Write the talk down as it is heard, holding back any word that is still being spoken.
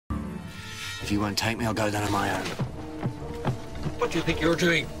If you won't take me, I'll go down on my own. What do you think you're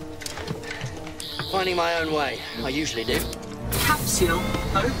doing? Finding my own way. I usually do. Capsule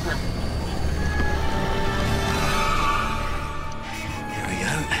open. Here we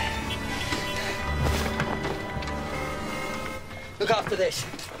go. Look after this.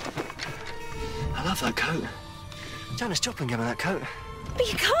 I love that coat. Janis Joplin gave me that coat.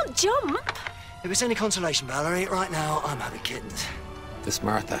 But you can't jump. If it's any consolation, Valerie, right now I'm having kittens. This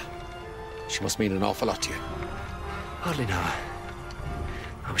Martha, she must mean an awful lot to you. Hardly know her.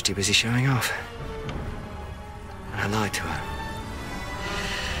 I was too busy showing off. And I lied to her.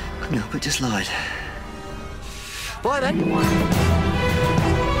 Couldn't help it, just lied. Bye then.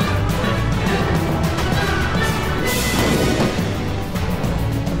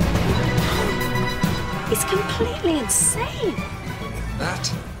 It's completely insane.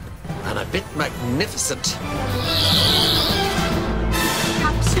 That, and a bit magnificent.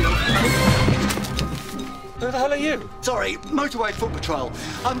 Capsule open. Who the hell are you? Sorry, Motorway Foot Patrol.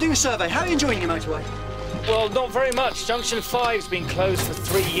 I'm doing a survey. How are you enjoying your motorway? Well, not very much. Junction 5's been closed for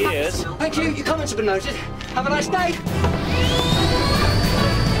 3 years. Capsule Thank you. Your comments have been noted. Have a nice day.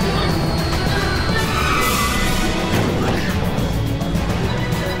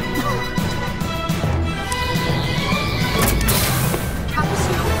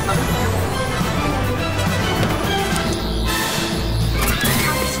 Capsule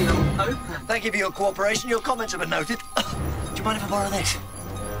open. Thank you for your cooperation. Your comments have been noted. Do you mind if I borrow this?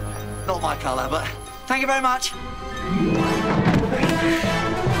 Not my colour, but thank you very much.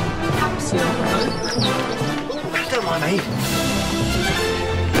 Capsule open. Don't mind me.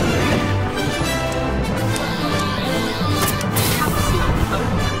 Capsule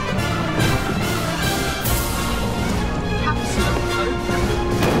open. Capsule open.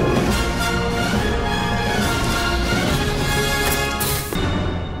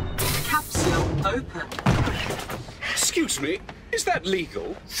 Capsule open. Excuse me, is that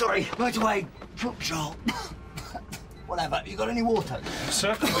legal? Sorry, Motorway Foot Patrol. Whatever. You got any water?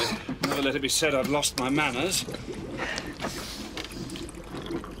 Certainly. Never let it be said I've lost my manners.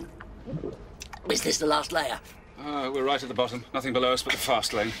 Is this the last layer? We're right at the bottom. Nothing below us but the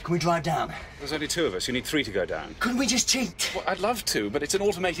fast lane. Can we drive down? There's only 2 of us. You need 3 to go down. Couldn't we just cheat? Well, I'd love to, but it's an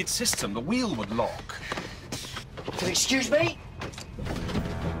automated system. The wheel would lock. Excuse me?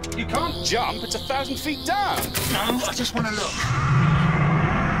 You can't jump. It's 1,000 feet down. No, I just want to look.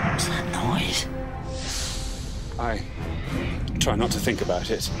 What's that noise? I try not to think about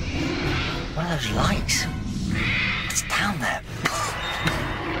it. One of those lights. It's down there.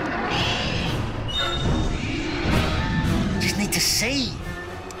 Just need to see.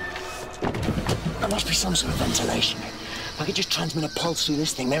 There must be some sort of ventilation. If I could just transmit a pulse through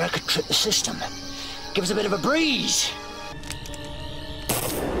this thing, maybe I could trip the system. Give us a bit of a breeze.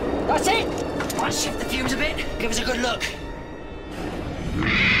 That's it! Right, shift the fumes a bit. Give us a good look.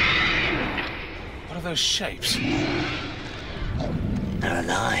 What are those shapes? They're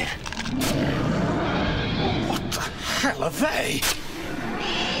alive. What the hell are they?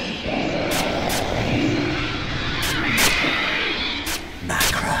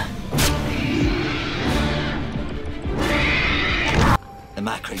 Macra. The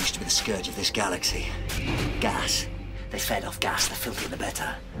Macra used to be the scourge of this galaxy. Gas. They fed off gas, the filthier the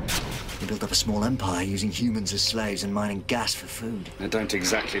better. They built up a small empire using humans as slaves and mining gas for food. They don't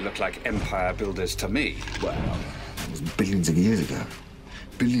exactly look like empire builders to me. Well, it was billions of years ago.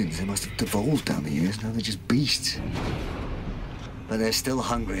 Billions. They must have devolved down the years. Now they're just beasts. But they're still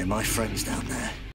hungry, and my friend's down there.